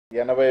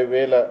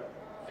80,000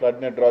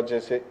 ఫ్లడ్ని draw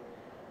చేసి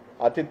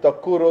అతి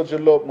తక్కువ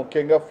రోజుల్లో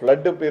ముఖ్యంగా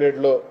ఫ్లడ్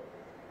పీరియడ్లో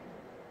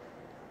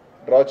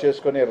డ్రా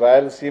చేసుకొని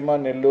రాయలసీమ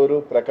నెల్లూరు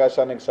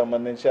ప్రకాశానికి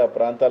సంబంధించి ఆ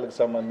ప్రాంతాలకు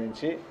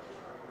సంబంధించి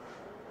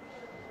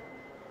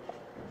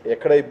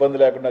ఎక్కడ ఇబ్బంది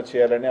లేకుండా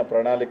చేయాలని ఆ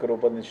ప్రణాళిక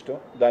రూపొందించడం,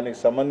 దానికి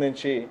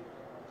సంబంధించి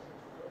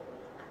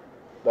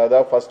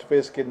దాదాపు ఫస్ట్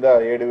ఫేజ్ కింద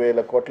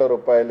 7,000 కోట్ల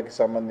రూపాయలకి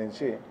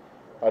సంబంధించి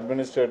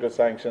అడ్మినిస్ట్రేటివ్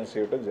శాంక్షన్స్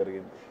ఇవ్వడం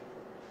జరిగింది.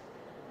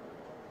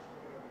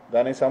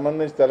 దానికి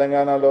సంబంధించి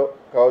తెలంగాణలో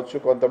కావచ్చు,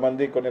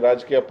 కొంతమంది కొన్ని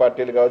రాజకీయ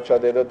పార్టీలు కావచ్చు,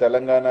 అదేదో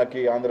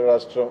తెలంగాణకి ఆంధ్ర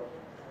రాష్ట్రం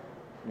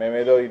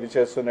మేమేదో ఇది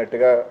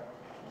చేస్తున్నట్టుగా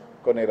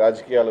కొన్ని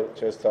రాజకీయాలు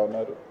చేస్తూ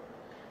ఉన్నారు.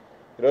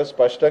 ఈరోజు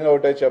స్పష్టంగా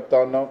ఒకటే చెప్తా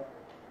ఉన్నాం,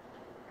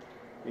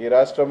 ఈ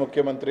రాష్ట్ర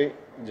ముఖ్యమంత్రి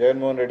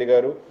జగన్మోహన్ రెడ్డి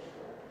గారు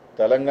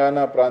తెలంగాణ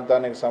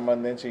ప్రాంతానికి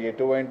సంబంధించి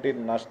ఎటువంటి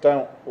నష్టం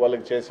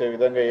వాళ్ళకి చేసే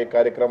విధంగా ఏ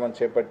కార్యక్రమం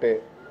చేపట్టే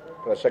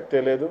ప్రసక్తే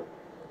లేదు.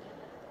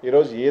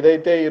 ఈరోజు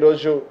ఏదైతే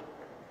ఈరోజు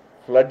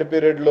ఫ్లడ్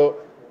పీరియడ్లో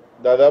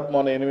దాదాపు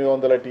మన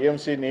 800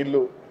 టీఎంసీ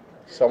నీళ్లు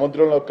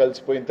సముద్రంలో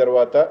కలిసిపోయిన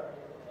తర్వాత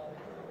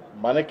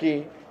మనకి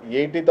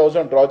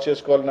 80,000 డ్రా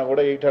చేసుకోవాలన్నా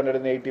కూడా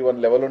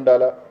 881 లెవెల్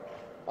ఉండాలా.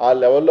 ఆ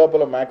లెవెల్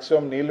లోపల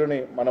మ్యాక్సిమం నీళ్లుని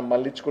మనం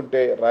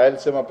మళ్లించుకుంటే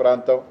రాయలసీమ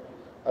ప్రాంతం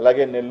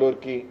అలాగే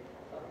నెల్లూరుకి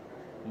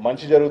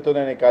మంచి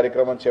జరుగుతుందనే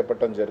కార్యక్రమం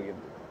చేపట్టడం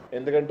జరిగింది.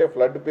 ఎందుకంటే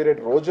ఫ్లడ్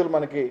పీరియడ్ రోజులు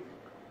మనకి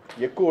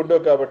ఎక్కువ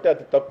ఉండవు కాబట్టి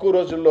అతి తక్కువ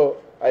రోజుల్లో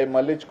అవి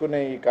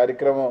మళ్లించుకునే ఈ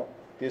కార్యక్రమం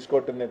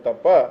తీసుకోవటమే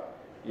తప్ప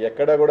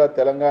ఎక్కడ కూడా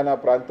తెలంగాణ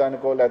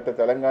ప్రాంతానికో లేకపోతే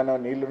తెలంగాణ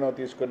నీళ్లను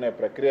తీసుకునే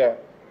ప్రక్రియ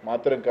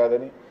మాత్రం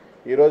కాదని,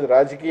 ఈరోజు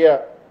రాజకీయ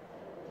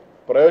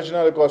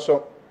ప్రయోజనాల కోసం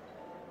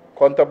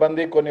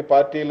కొంతమంది కొన్ని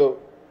పార్టీలు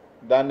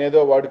దాన్ని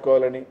ఏదో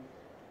వాడుకోవాలని,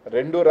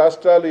 రెండు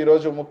రాష్ట్రాలు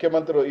ఈరోజు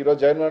ముఖ్యమంత్రులు, ఈరోజు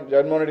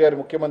జగన్మోహన్ రెడ్డి గారు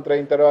ముఖ్యమంత్రి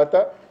అయిన తర్వాత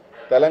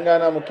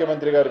తెలంగాణ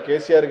ముఖ్యమంత్రి గారు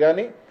కేసీఆర్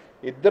కానీ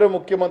ఇద్దరు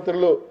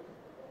ముఖ్యమంత్రులు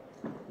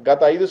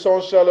గత 5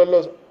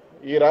 సంవత్సరాలలో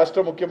ఈ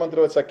రాష్ట్ర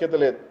ముఖ్యమంత్రుల సఖ్యత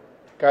లేదు.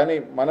 కానీ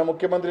మన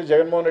ముఖ్యమంత్రి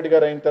జగన్మోహన్ రెడ్డి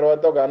గారు అయిన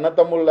తర్వాత ఒక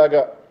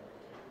అన్నతమ్ముళ్లాగా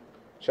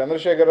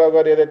చంద్రశేఖరరావు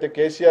గారు ఏదైతే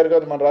కేసీఆర్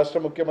గారు మన రాష్ట్ర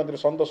ముఖ్యమంత్రి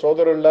సొంత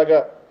సోదరుల్లాగా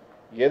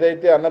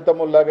ఏదైతే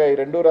అన్నతమ్ముళ్లాగా ఈ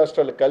రెండు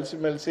రాష్ట్రాలు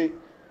కలిసిమెలిసి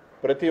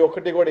ప్రతి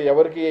ఒక్కటి కూడా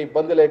ఎవరికి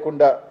ఇబ్బంది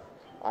లేకుండా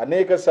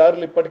అనేక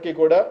సార్లు ఇప్పటికీ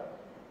కూడా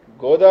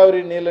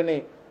గోదావరి నీళ్ళని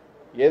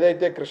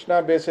ఏదైతే కృష్ణా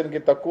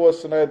బేసిన్కి తక్కువ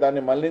వస్తున్నాయో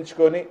దాన్ని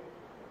మళ్లించుకొని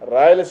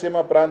రాయలసీమ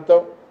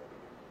ప్రాంతం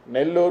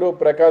నెల్లూరు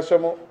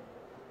ప్రకాశము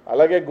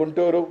అలాగే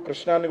గుంటూరు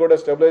కృష్ణాన్ని కూడా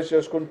స్టెబిలైజ్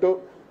చేసుకుంటూ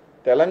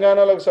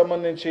తెలంగాణలోకి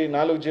సంబంధించి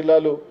 4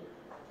 జిల్లాలు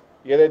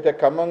ఏదైతే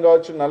ఖమ్మం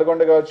కావచ్చు,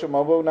 నల్గొండ కావచ్చు,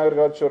 మహబూబ్ నగర్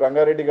కావచ్చు,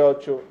 రంగారెడ్డి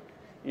కావచ్చు,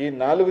 ఈ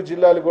 4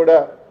 జిల్లాలు కూడా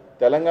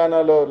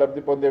తెలంగాణలో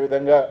లబ్ధి పొందే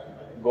విధంగా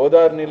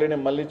గోదావరి నీళ్ళని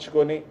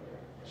మళ్లించుకొని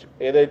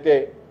ఏదైతే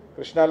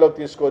కృష్ణాలోకి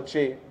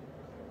తీసుకొచ్చి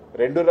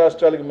రెండు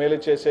రాష్ట్రాలకు మేలు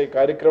చేసే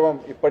కార్యక్రమం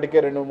ఇప్పటికే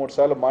 2-3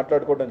 సార్లు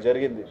మాట్లాడుకోవడం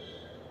జరిగింది.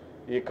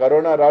 ఈ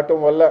కరోనా రావటం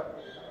వల్ల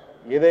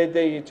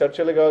ఏదైతే ఈ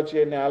చర్చలు కావచ్చు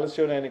ఎన్ని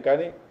ఆలస్యమైనాయని,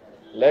 కానీ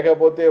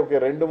లేకపోతే ఒక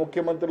 2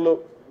 ముఖ్యమంత్రులు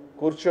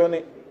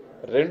కూర్చొని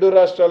రెండు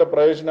రాష్ట్రాల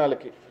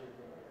ప్రయోజనాలకి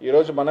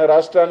ఈరోజు మన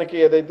రాష్ట్రానికి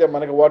ఏదైతే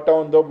మనకు ఓటా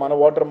ఉందో మన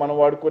ఓటర్ మనం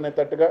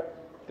వాడుకునేటట్టుగా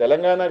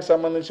తెలంగాణకు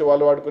సంబంధించి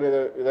వాళ్ళు వాడుకునే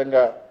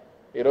విధంగా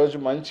ఈరోజు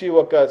మంచి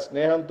ఒక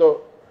స్నేహంతో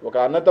ఒక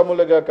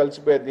అన్నతమ్ములుగా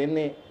కలిసిపోయే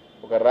దీన్ని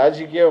ఒక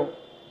రాజకీయం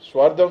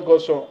స్వార్థం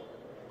కోసం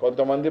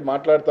కొంతమంది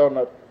మాట్లాడుతూ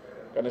ఉన్నారు.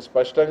 కానీ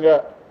స్పష్టంగా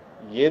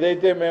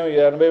ఏదైతే మేము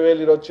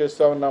 80,000 ఈరోజు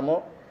చేస్తూ ఉన్నామో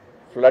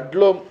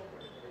ఫ్లడ్లో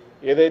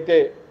ఏదైతే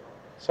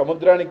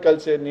సముద్రానికి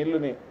కలిసే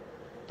నీళ్ళని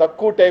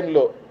తక్కువ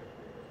టైంలో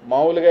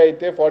మామూలుగా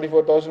అయితే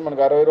 44,000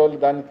 మనకు 60 రోజులు,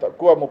 దాన్ని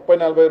తక్కువ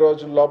 30-40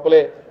 రోజుల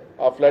లోపలే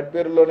ఆ ఫ్లడ్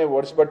పీరియడ్లోనే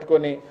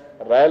ఒడిసిపట్టుకొని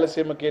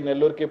రాయలసీమకి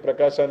నెల్లూరుకి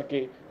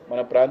ప్రకాశానికి మన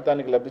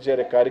ప్రాంతానికి లబ్ధి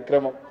చేరే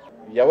కార్యక్రమం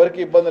ఎవరికి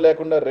ఇబ్బంది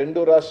లేకుండా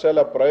రెండు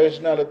రాష్ట్రాల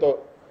ప్రయోజనాలతో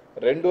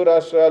రెండు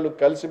రాష్ట్రాలు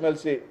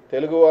కలిసిమెలిసి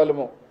తెలుగు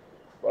వాళ్ళము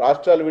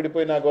రాష్ట్రాలు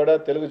విడిపోయినా కూడా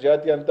తెలుగు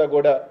జాతి అంతా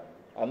కూడా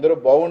అందరూ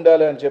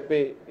బాగుండాలి అని చెప్పి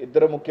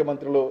ఇద్దరు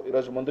ముఖ్యమంత్రులు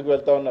ఈరోజు ముందుకు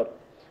వెళ్తూ ఉన్నారు.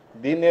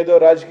 దీన్ని ఏదో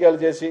రాజకీయాలు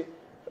చేసి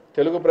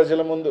తెలుగు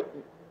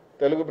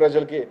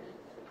ప్రజలకి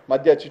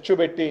మధ్య చిచ్చు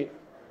పెట్టి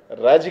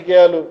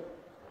రాజకీయాలు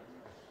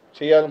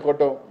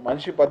చేయాలనుకోవటం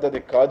మనిషి పద్ధతి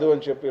కాదు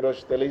అని చెప్పి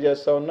ఈరోజు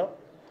తెలియజేస్తూ ఉన్నాం.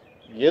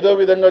 ఏదో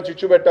విధంగా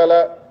చిచ్చు పెట్టాలా,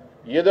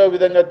 ఏదో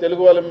విధంగా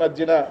తెలుగు వాళ్ళ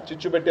మధ్యన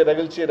చిచ్చు పెట్టి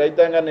రగిల్చి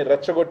రైతాంగాన్ని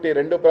రెచ్చగొట్టి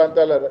రెండు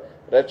ప్రాంతాల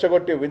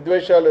రెచ్చగొట్టి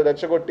విద్వేషాలు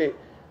రెచ్చగొట్టి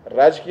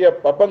రాజకీయ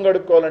పప్పం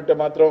గడుపుకోవాలంటే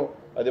మాత్రం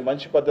అది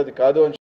మంచి పద్ధతి కాదు అని